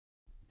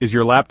Is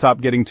your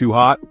laptop getting too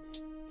hot?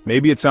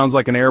 Maybe it sounds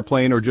like an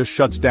airplane or just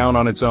shuts down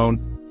on its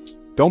own.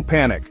 Don't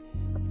panic.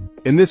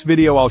 In this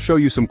video I'll show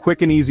you some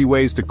quick and easy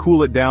ways to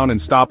cool it down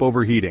and stop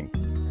overheating.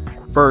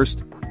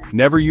 First,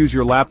 never use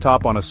your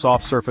laptop on a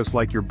soft surface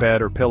like your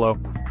bed or pillow.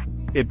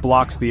 It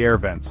blocks the air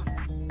vents.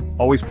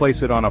 Always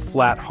place it on a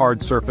flat,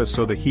 hard surface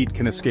so the heat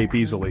can escape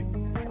easily.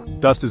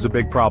 Dust is a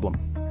big problem.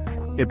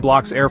 It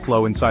blocks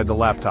airflow inside the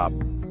laptop.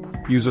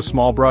 Use a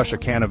small brush, a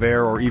can of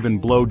air, or even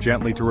blow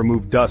gently to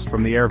remove dust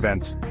from the air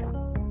vents.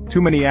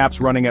 Too many apps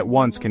running at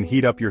once can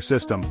heat up your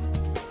system.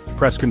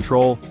 Press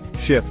Ctrl,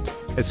 Shift,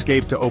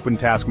 Escape to open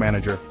Task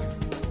Manager.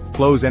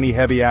 Close any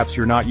heavy apps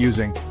you're not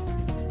using.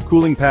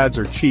 Cooling pads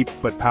are cheap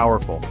but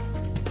powerful.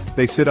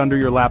 They sit under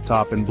your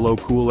laptop and blow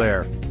cool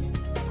air.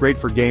 Great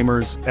for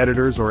gamers,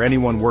 editors, or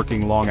anyone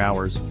working long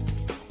hours.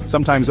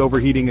 Sometimes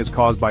overheating is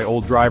caused by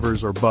old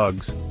drivers or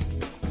bugs.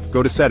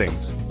 Go to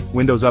Settings,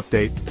 Windows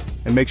Update,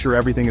 and make sure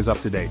everything is up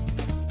to date.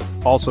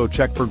 Also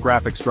check for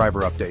graphics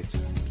driver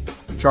updates.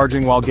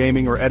 Charging while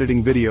gaming or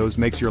editing videos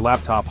makes your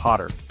laptop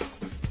hotter.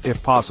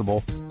 If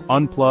possible,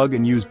 unplug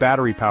and use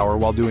battery power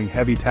while doing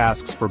heavy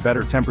tasks for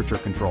better temperature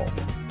control.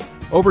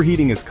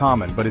 Overheating is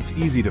common, but it's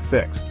easy to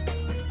fix.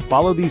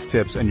 Follow these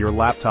tips and your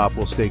laptop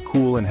will stay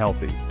cool and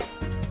healthy.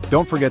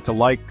 Don't forget to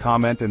like,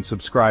 comment, and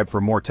subscribe for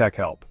more tech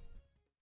help.